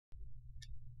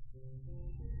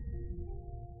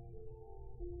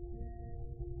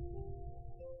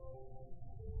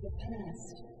The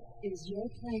past is your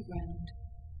playground.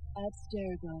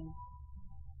 Abstergo.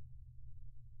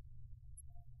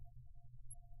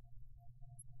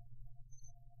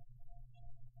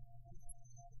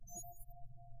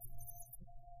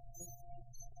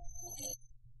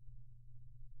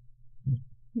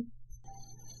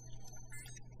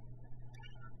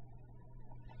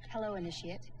 Hello,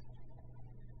 Initiate.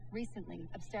 Recently,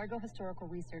 Abstergo Historical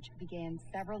Research began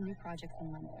several new projects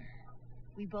in London.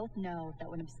 We both know that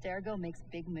when Abstergo makes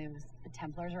big moves, the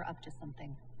Templars are up to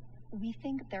something. We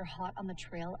think they're hot on the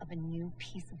trail of a new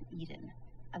piece of Eden.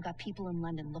 I've got people in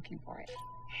London looking for it.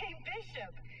 Hey,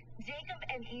 Bishop! Jacob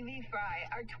and Evie Fry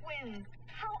are twins.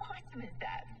 How awesome is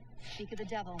that? Speak of the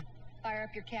devil. Fire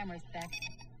up your cameras, Beck.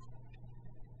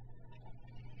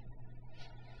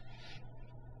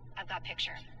 I've got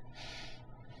picture.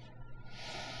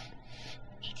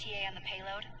 ETA on the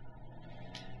payload.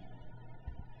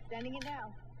 Sending it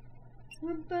now.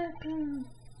 Rebecca.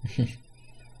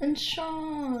 And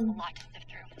Sean. A lot to sift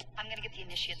through. I'm gonna get the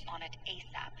Initiates on it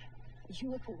ASAP.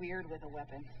 You look weird with a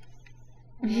weapon.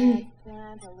 Let's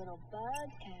plant a little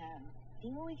bug and see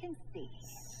what we can see.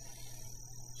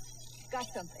 Got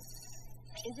something.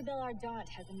 Isabel Ardant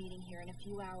has a meeting here in a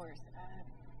few hours.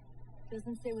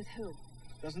 Doesn't say with who.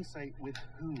 Doesn't say with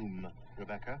whom,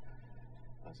 Rebecca.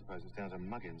 I suppose it's down to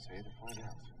Muggins here to find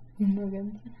out.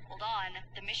 Muggins. Hold on.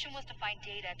 The mission was to find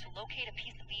data to locate a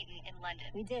piece of Eden in London.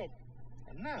 We did.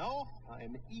 And now, I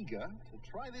am eager to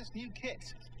try this new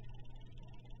kit.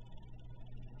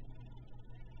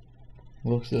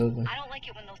 Looks over. I don't like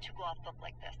it when those two go off book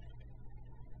like this.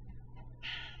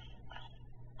 Well,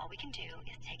 all we can do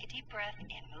is take a deep breath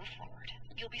and move forward.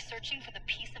 You'll be searching for the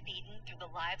piece of Eden through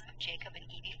the lives of Jacob and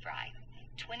Evie Fry,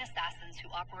 twin assassins who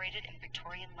operated in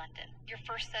Victorian London. Your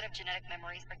first set of genetic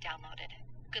memories are downloaded.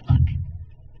 Good luck.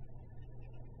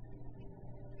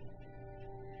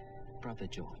 Brother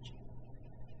George,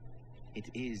 it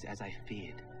is as I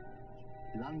feared.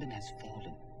 London has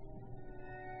fallen.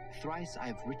 Thrice I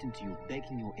have written to you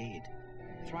begging your aid.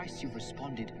 Thrice you've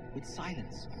responded with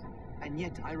silence. And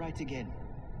yet I write again.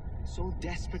 So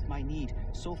desperate my need,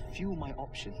 so few my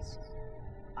options.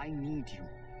 I need you.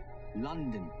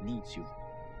 London needs you.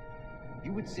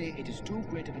 You would say it is too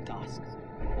great of a task,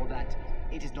 or that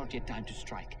it is not yet time to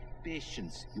strike.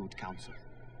 Patience, you would counsel.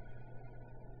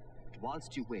 But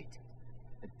whilst you wait,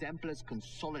 the Templars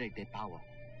consolidate their power.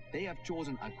 They have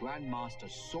chosen a Grand Master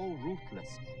so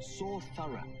ruthless, so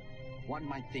thorough, one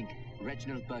might think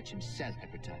Reginald Birch himself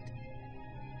had returned.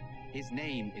 His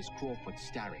name is Crawford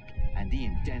Starrick, and he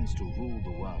intends to rule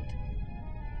the world.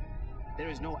 There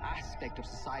is no aspect of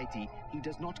society he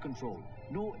does not control,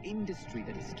 no industry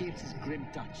that escapes his grim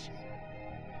touch.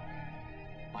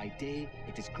 By day,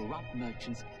 it is corrupt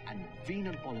merchants and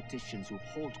venal politicians who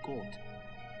hold court.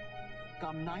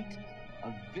 Come night,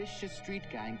 a vicious street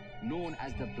gang known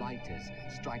as the Blighters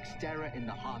strikes terror in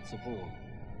the hearts of all.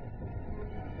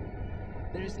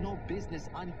 There is no business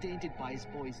untainted by his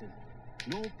poison,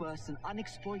 no person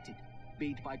unexploited,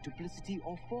 be it by duplicity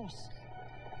or force.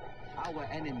 Our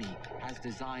enemy has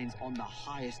designs on the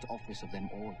highest office of them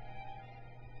all.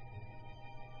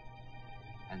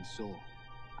 And so,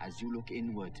 as you look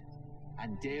inward,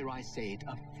 and dare I say it,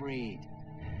 afraid,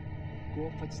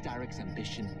 Crawford Starrick's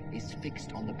ambition is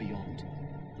fixed on the beyond,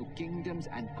 to kingdoms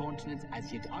and continents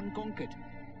as yet unconquered,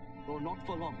 though not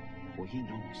for long, for he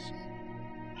knows,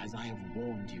 as I have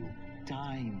warned you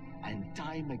time and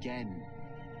time again,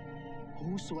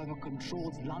 whosoever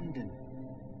controls London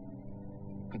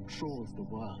controls the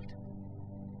world.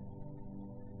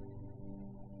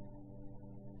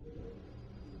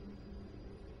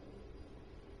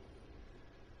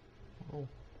 Oh.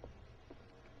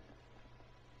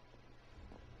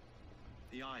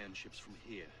 The iron ship's from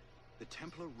here. The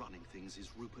Templar running things is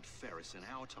Rupert Ferris and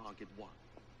our target 1.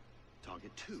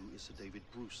 Target 2 is Sir David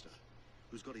Brewster,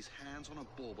 who's got his hands on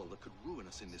a bauble that could ruin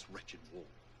us in this wretched war.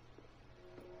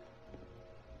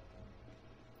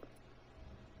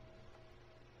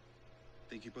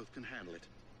 Think you both can handle it?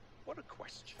 What a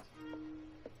question.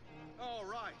 All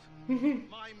right.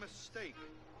 My mistake.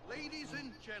 Ladies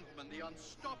and gentlemen, the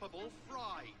unstoppable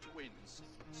Fry twins.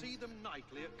 See them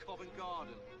nightly at Covent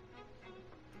Garden.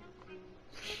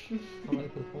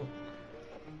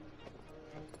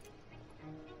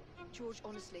 George,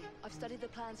 honestly, I've studied the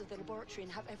plans of the laboratory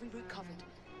and have every route covered.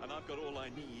 And I've got all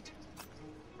I need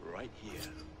right here.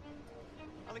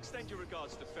 I'll extend your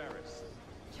regards to Ferris.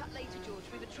 Chat later, George.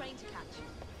 We've a train to catch.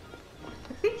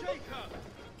 Jacob!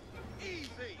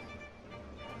 Easy!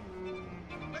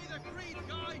 May the creed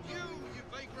guide you, you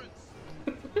vagrants!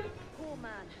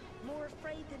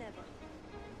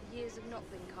 Years have not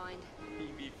been kind.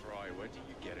 Evie Fry, where do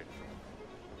you get it from?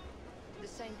 The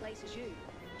same place as you,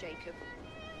 Jacob.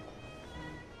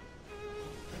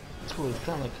 It's cool. It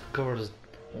kind of like covers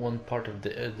one part of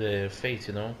the face,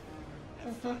 you know.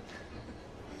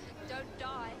 Don't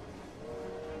die.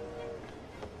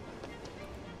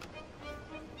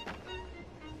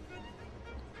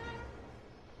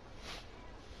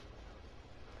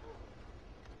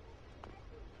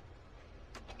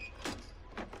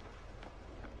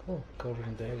 Oh,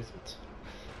 covering the exit.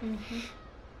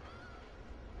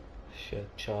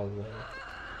 Shit, child labor.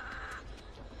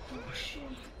 Oh shit.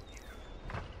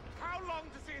 How long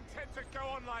does he intend to go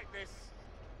on like this?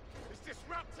 He's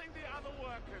disrupting the other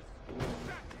workers.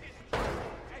 Shut his trap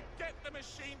and get the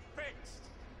machine fixed.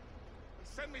 And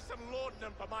send me some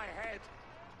laudanum for my head.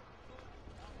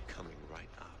 Coming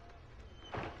right up.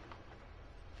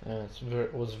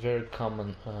 It was very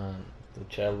common, the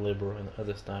child labor at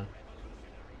this time.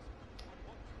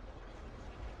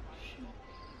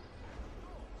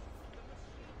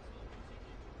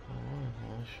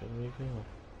 Where should we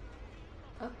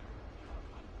go? Up.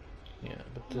 Yeah,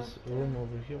 but this room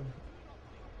over here.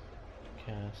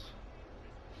 Gas.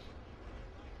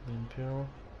 The Imperial.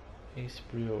 Ace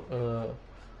Brio.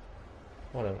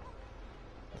 Whatever.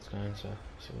 Let's go inside.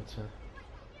 See what's in.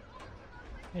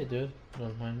 Hey dude,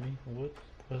 don't mind me. What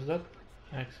was that?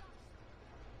 Axe.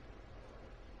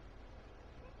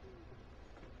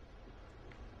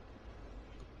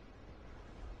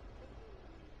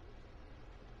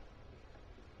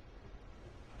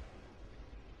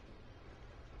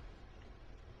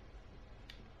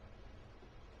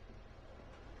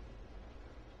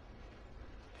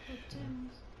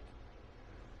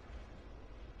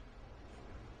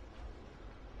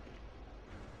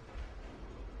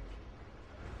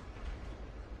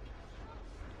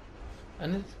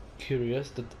 And it's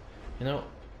curious that, you know,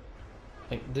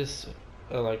 like this,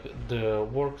 like the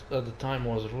work at the time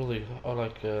was really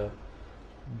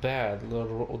bad.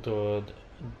 The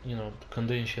you know, the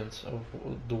conditions of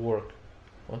the work.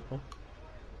 What?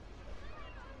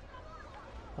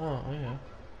 Oh yeah.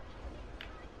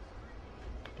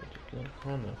 But you can't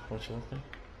run, unfortunately.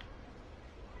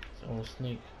 It's all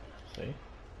sneak. See.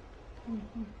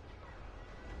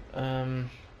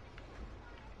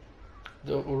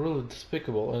 They were really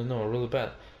despicable and no, really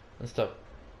bad and stuff,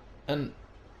 and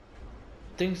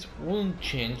things wouldn't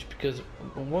change because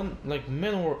one like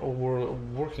men were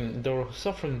working, they were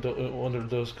suffering under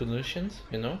those conditions,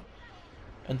 you know,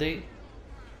 and they,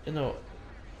 you know,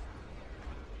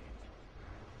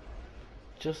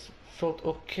 just felt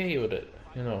okay with it,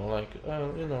 you know, like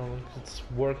you know, like it's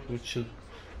work, we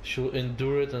should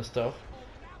endure it and stuff.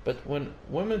 But when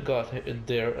women got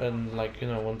there and like, you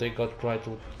know, when they got tried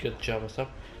to get job and stuff,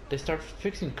 they start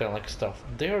fixing kind of like stuff.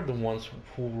 They are the ones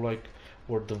who like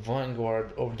were the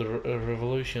vanguard of the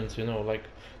revolutions, you know, like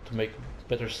to make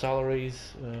better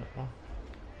salaries,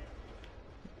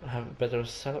 have better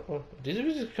salary. Oh, did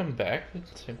we just come back to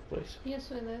the same place? Yes,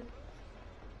 we did.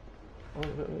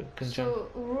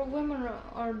 So women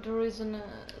are the reason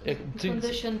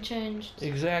condition changed.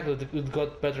 Exactly, it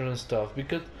got better and stuff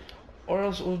because. Or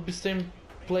else it would be same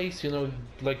place, you know,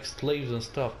 like slaves and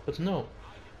stuff. But no.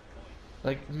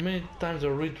 Like many times I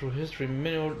read through history,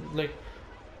 many were like,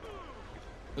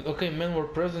 okay, men were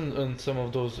present in some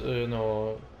of those, you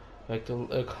know, like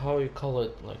how you call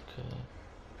it, like.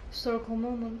 Historical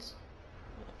moments.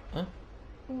 Huh?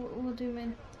 What do you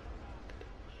mean?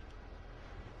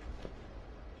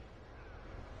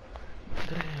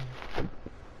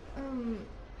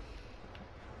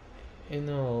 You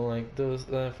know, like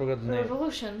those, I forgot the name.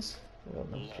 Revolutions. Well,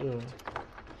 not true.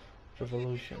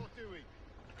 Revolution.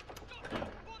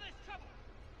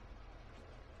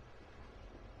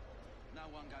 No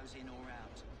one goes in or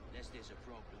out unless there's a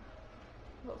problem.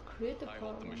 Well, create a I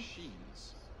problem. want the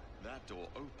machines. That door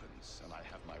opens, and I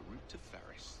have my route to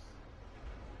Ferris.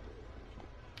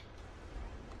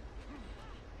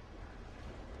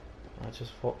 I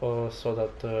just saw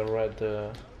that red.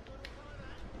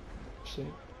 See,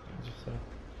 just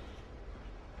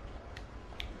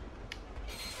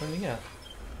and yeah,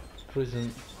 the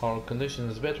reason our condition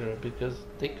is better because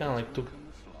they kind of like took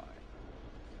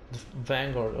the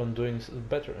vanguard on doing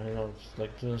better. You know, it's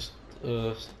like just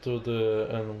stood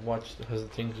and watched as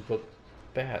things got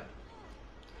bad.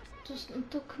 Just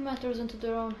took matters into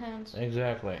their own hands.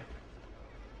 Exactly.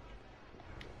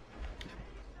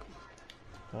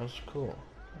 That was cool,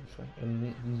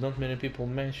 and not many people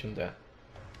mention that.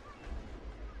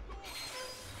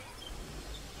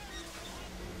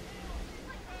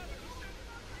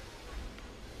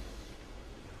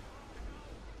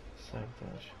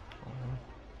 Sabotage.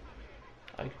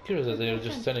 I'm curious that they're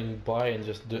just standing by and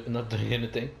just not doing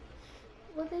anything.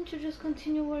 Why didn't you just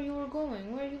continue where you were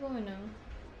going? Where are you going now?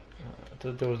 I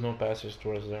thought there was no passage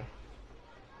towards there.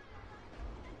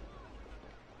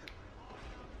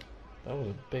 That was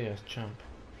a big ass jump.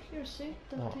 Here, see?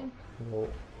 That thing. Whoa.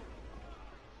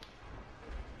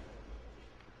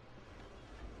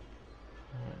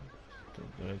 Do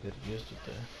I get used to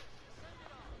that?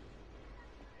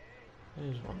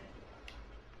 There's one.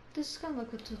 This is kind of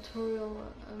like a tutorial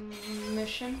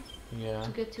mission. Yeah.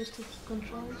 To get used to the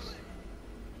controls.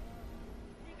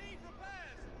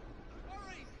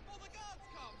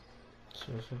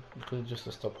 Seriously, you could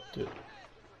just stop it, dude.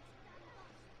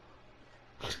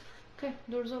 Okay,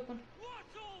 door's open.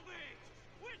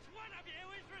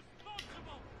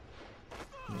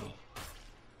 Me.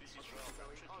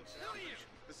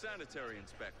 The sanitary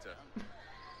inspector.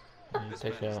 You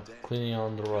take a cleaning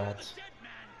on the rats.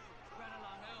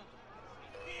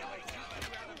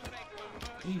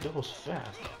 Gee, that was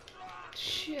fast.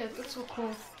 Shit, that's so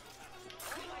cool.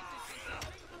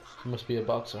 He must be a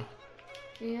boxer.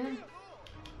 Yeah.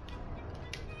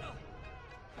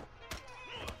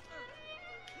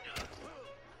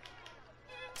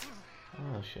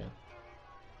 Oh shit.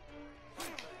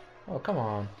 Oh, come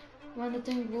on. When the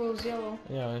thing glows yellow.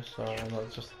 Yeah, I saw.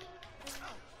 Not just.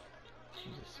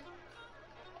 Jesus.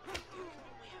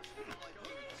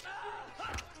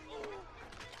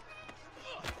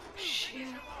 Shit.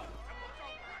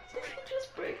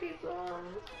 Just break his arm.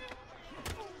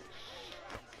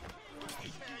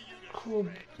 Cool.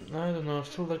 I don't know. I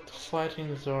feel like the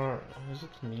fightings are. Is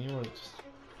it me or just?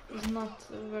 It's not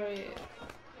very.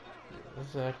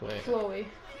 Exactly. Flowy.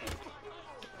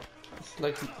 It's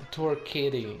like too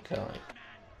arcadey, kind of like.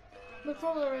 But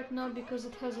probably right now because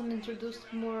it hasn't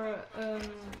introduced more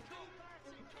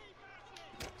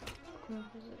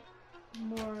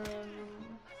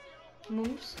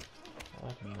moves.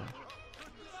 I don't know.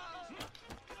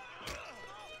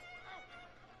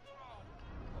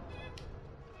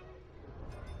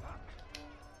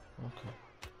 Okay.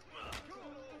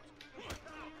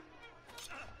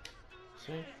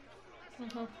 See?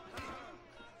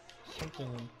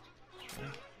 Something.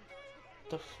 What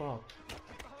the fuck?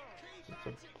 Is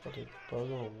it a bloody bug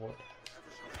or what?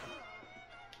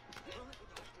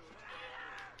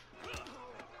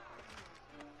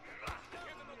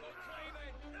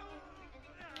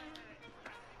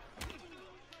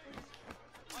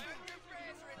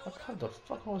 Like, how the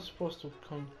fuck was I supposed to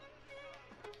come?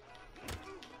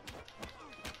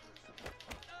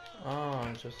 Ah,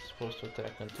 I'm just supposed to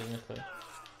attack continuously.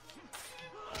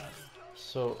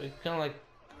 So it kind of like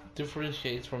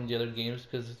differentiates from the other games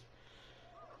because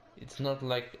it's not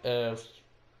like it's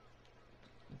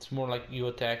more like you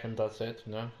attack and that's it,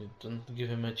 you know. You don't give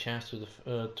him a chance to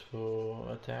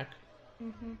attack.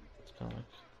 It's kind of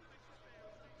like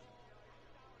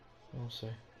we'll see.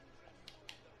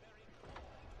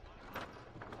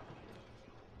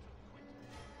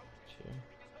 Okay.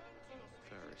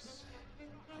 Ferris,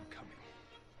 I'm coming.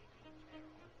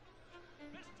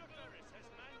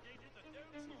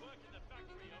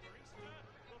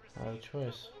 I have a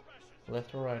choice.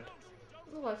 Left or right?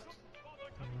 Left.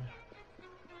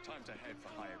 Time to head for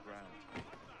higher ground.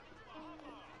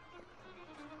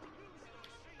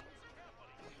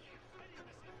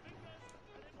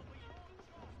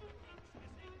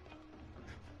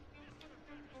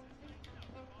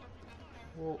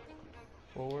 Whoa.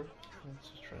 Forward? Let's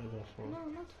just try to go forward. No,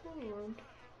 not forward.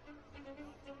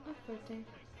 Up, I think.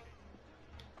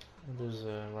 There's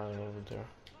a runner over there.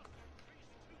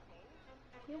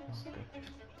 Yeah, okay.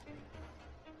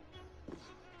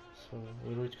 So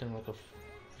we reach kind of like a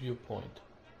viewpoint.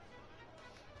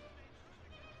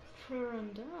 Further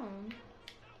and down.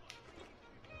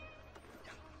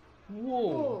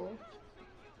 Whoa!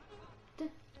 Whoa.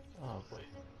 Oh boy.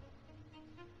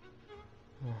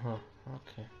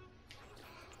 Okay.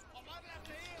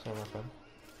 Sorry, my friend.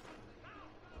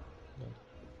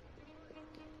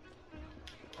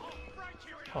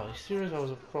 Oh, are you serious? I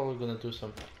was probably gonna do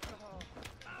something.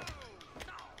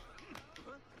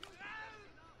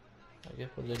 I get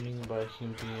what they mean by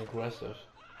him being aggressive.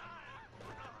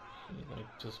 He like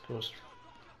just goes.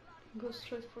 Go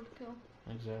straight for the kill.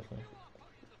 Exactly.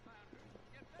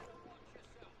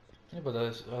 Yeah, but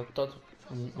I thought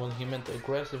when he meant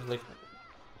aggressive, like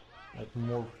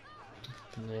more,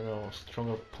 you know,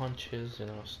 stronger punches, you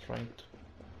know, strength.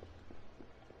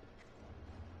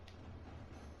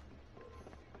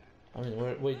 I mean,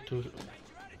 we're way too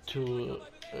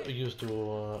used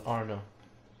to Arno.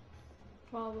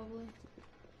 Probably.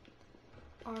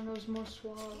 Arno's more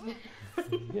suave.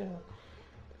 Yeah.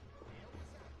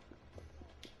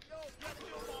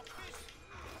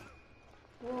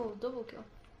 Whoa, double kill.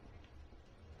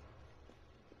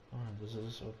 Oh, does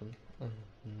this open?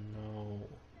 No.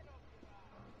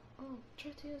 Oh,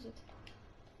 try to use it.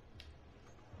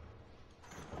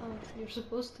 Oh, you're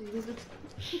supposed to use it.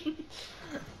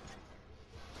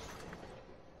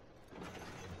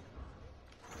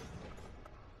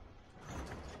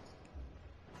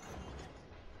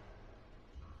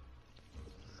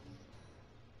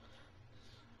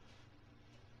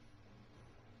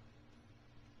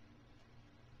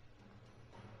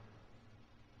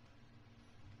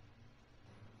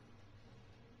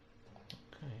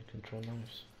 Okay, control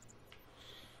knives.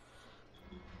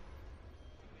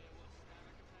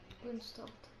 Wind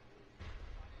stopped.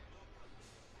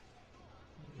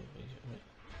 You did,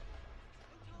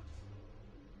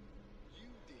 you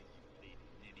bleeding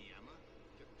ninny hammer.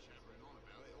 Kept chattering on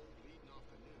about it all bleeding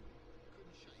afternoon.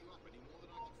 Couldn't shut you up any more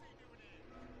than I could.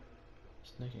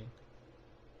 Sneaking.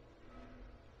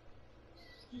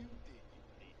 You did,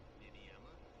 you bleeding ninny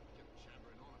hammer. Kept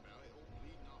chattering on about it all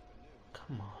bleeding afternoon.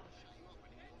 Come on. Shut you up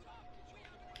any more than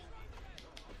I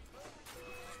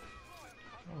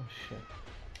could. Oh shit.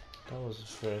 That was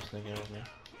very sneaky of me.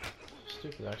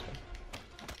 Stupid actually.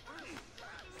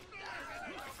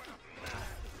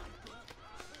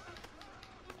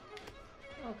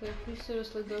 Okay, he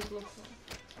seriously does look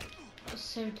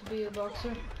seem to be a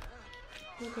boxer.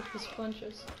 Look at his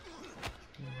punches.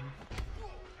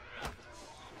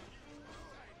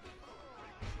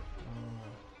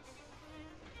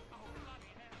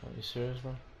 Are you serious,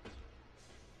 bro?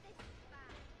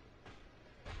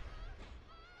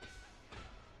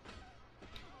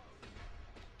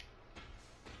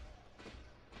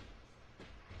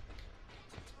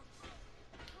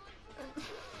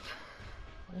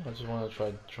 I just want to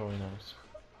try throwing knives.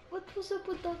 What was up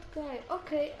with that guy?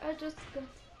 Okay, I just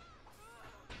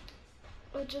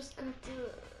got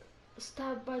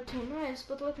stabbed by 2 knives,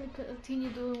 but let me continue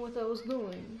doing what I was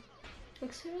doing.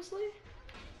 Like, seriously?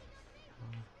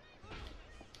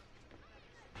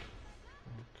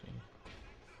 Okay.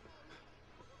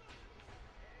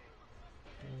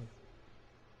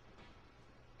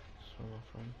 So my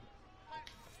friend.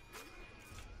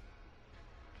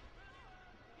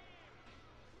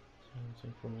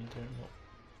 Anything for me there? No.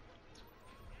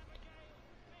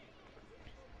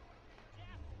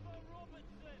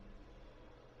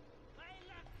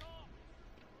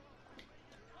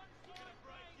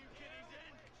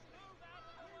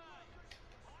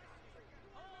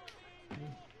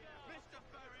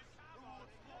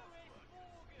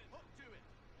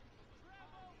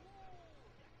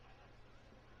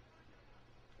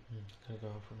 Gotta go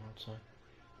from outside.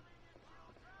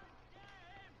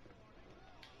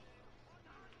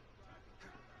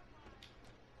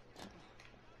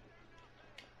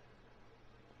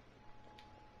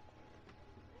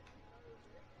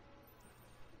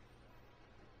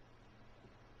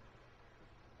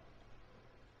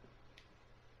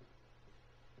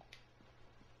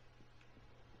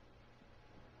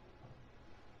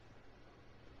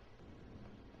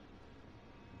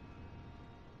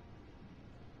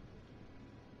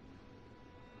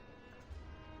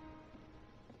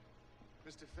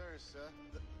 Mr. Ferris, sir.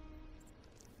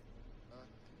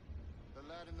 The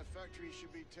lad in the factory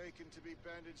should be taken to be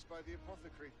bandaged by the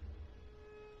apothecary.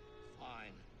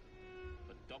 Fine.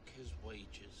 But dock his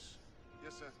wages.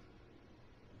 Yes, sir.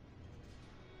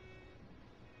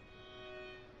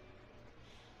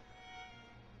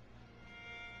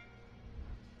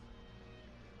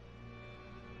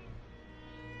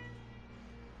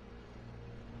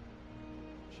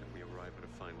 Shall we arrive at a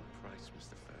final price,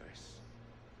 Mr. Ferris?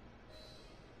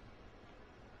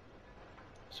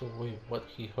 So wait, what?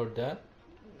 He heard that?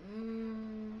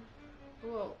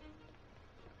 Well.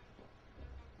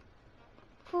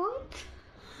 What?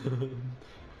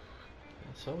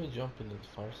 So we jump into the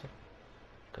fire zone.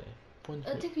 Okay. Point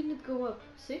I think you need to go up.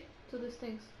 See? To these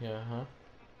things. Yeah, huh?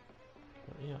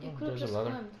 Yeah, You oh, could have there's just a ladder.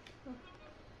 climbed. Oh.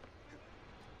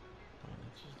 Oh,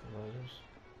 that's just the ladders.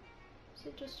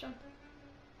 See, just jump.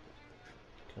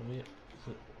 Can we...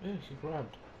 Yeah, he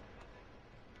grabbed.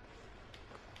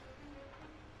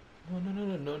 No, no, no,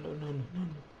 no, no, no, no, no, no, no.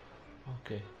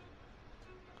 Okay.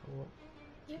 Go up.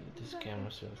 Yeah, This exactly.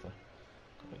 camera, seriously.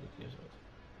 Gotta get used to it.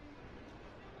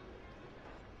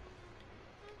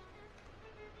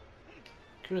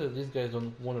 Curious that these guys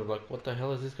don't wonder, like, what the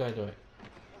hell is this guy doing?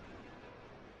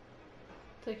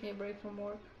 Taking a break from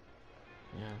work.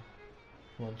 Yeah.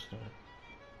 Lunchtime.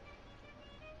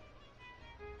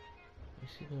 Is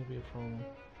he gonna be a problem?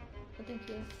 I think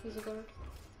he's a guard.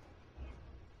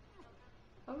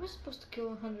 Are we supposed to kill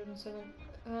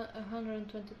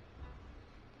 120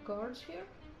 guards here?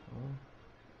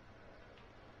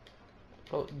 Oh.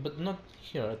 Well, but not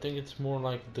here. I think it's more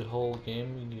like the whole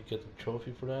game. You get a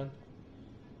trophy for that.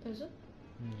 Is it?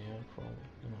 Yeah, probably.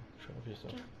 You know, trophy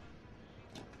stuff. Okay.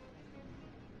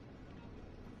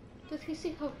 Did he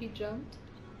see how he jumped?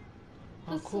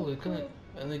 Oh, That's cool! so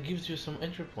And it gives you some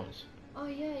entry points. Oh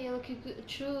yeah, yeah. Like you could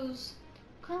choose,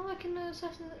 kind of like in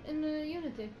Assassin in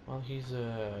Unity. Well, he's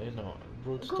you know,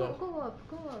 brute Go stuff. go up,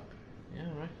 go up. Yeah,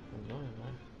 right. I'm going,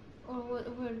 right. Or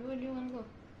where do you want to go?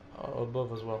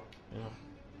 Above as well. You know,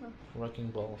 Oh. wrecking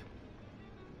ball.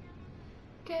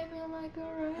 Get me like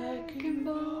a wrecking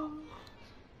ball.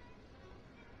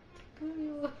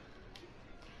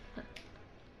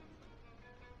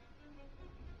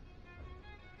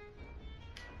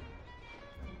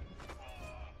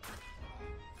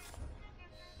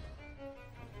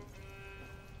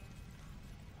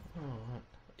 Alright.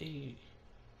 Hey.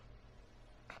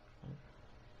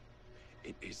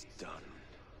 It is done.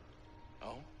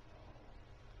 Oh?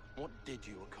 What did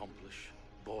you accomplish,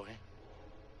 boy?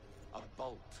 A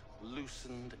bolt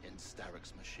loosened in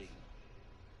Starrick's machine.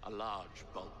 A large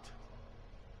bolt.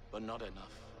 But not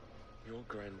enough. Your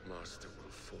Grandmaster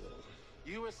will fall.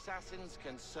 You assassins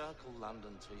can circle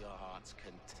London to your heart's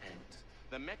content.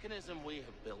 The mechanism we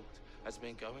have built has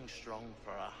been going strong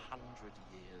for 100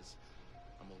 years,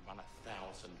 and will run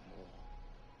 1,000 more.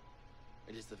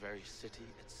 It is the very city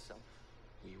itself.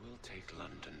 We will take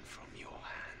London from your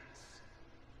hands.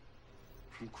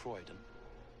 From Croydon.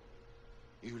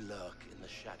 You lurk in the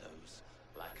shadows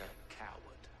like a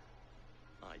coward.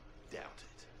 I doubt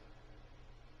it.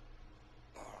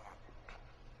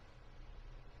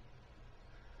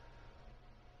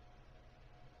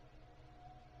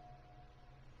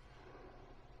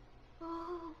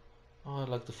 Oh. Oh,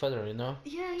 like the feather, you know?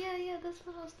 Yeah, yeah, yeah. That's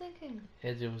what I was thinking.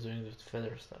 Eddie was doing the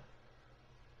feather stuff.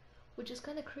 Which is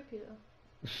kind of creepy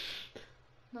though.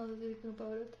 Now that I think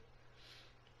about it.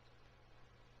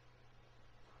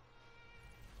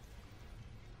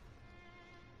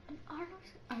 And Arnold?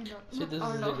 I know. See, this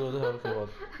Arnold. is a good okay, well,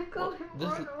 I call him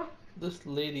Arnold. This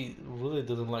lady really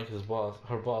doesn't like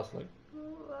her boss, like.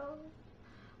 Well,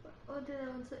 what did I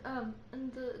want to say?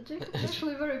 And Jacob's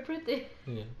actually very pretty.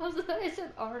 Yeah. I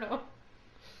said Arnold.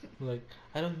 Like,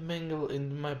 I don't mingle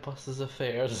in my boss's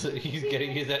affairs. He's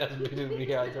getting his ass beaten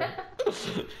behind her.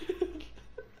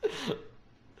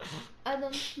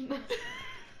 Adam.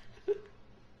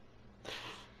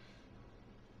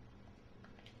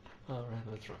 Alright,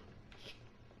 let's run.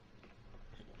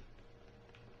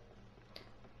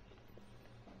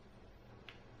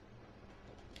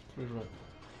 Please run.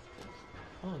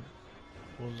 Oh,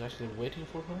 was actually waiting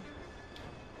for her?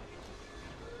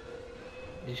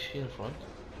 Is she in front?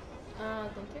 I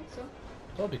don't think so.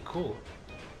 That'd be cool.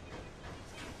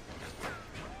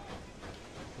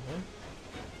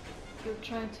 You're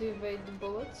trying to evade the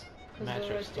bullets because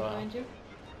they're right behind you.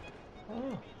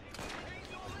 Oh.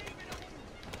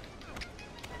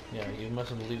 Yeah, you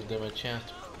mustn't leave them a chance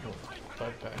to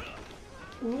fight back.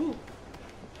 Ooh.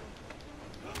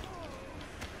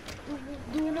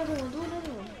 Do another one, do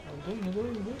another one. I'm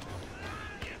doing it.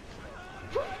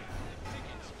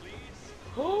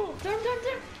 Oh, turn.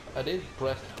 I did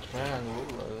press triangle,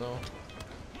 I don't know.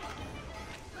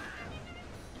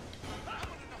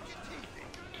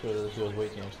 Sure that she was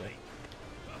waiting actually.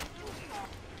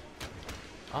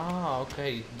 Ah,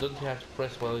 okay. Don't you have to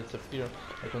press while it's appear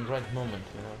like on the right moment,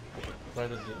 you know,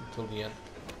 right until the end.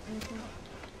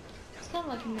 It's kind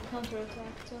of like in the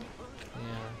counter-attack too.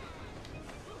 Yeah.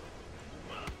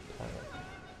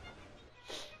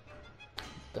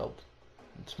 Dope.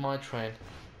 It's my train.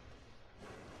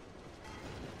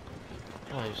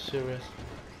 Are you serious?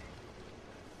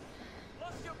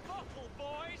 What's your bottle,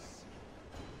 boys?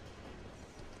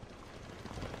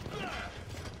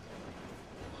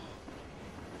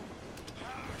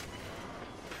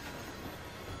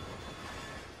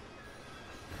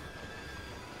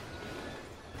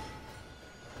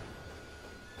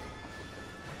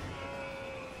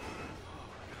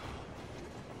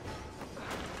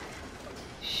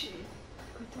 Shit.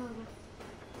 Coitado.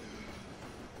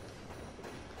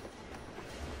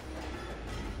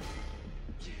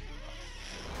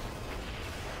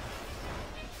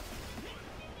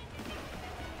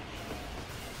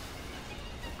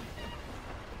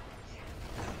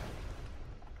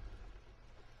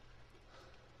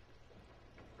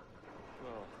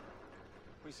 Well,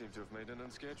 we seem to have made an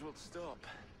unscheduled stop.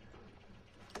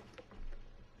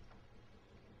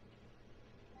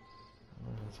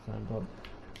 That's kind of bad.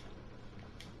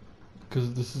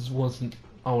 Because this wasn't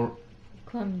our...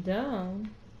 Climb down?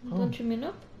 Oh. Don't you mean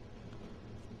up?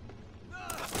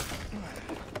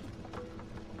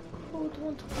 Who would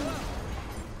want to climb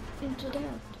into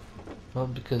that? Well,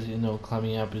 because you know,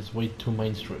 climbing up is way too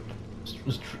mainstream.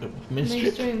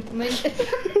 Mainstream.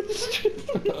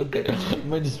 Okay,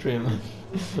 mainstream.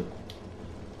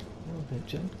 Okay,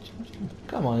 jump.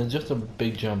 Come on, it's just a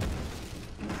big jump.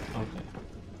 Okay.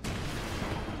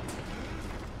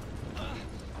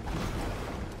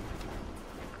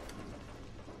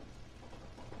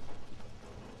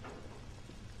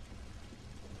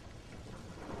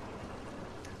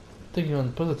 Thinking on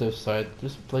the positive side,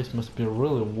 this place must be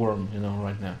really warm, you know,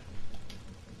 right now.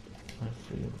 I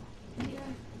feel. Yeah.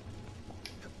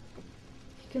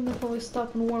 He can definitely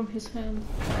stop and warm his hand.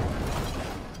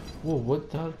 Whoa,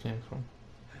 what the hell came from?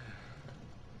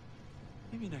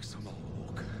 Maybe next time I'll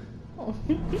walk. Oh.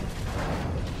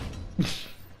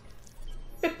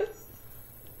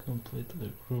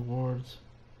 Completely rewards.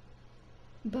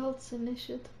 Belts,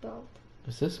 initiate belt.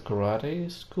 Is this karate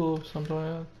school or something like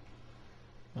that?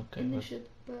 Okay. Initiate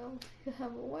belt. You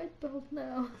have a white belt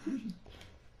now.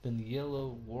 Then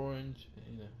yellow, orange,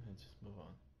 you know, and just move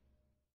on.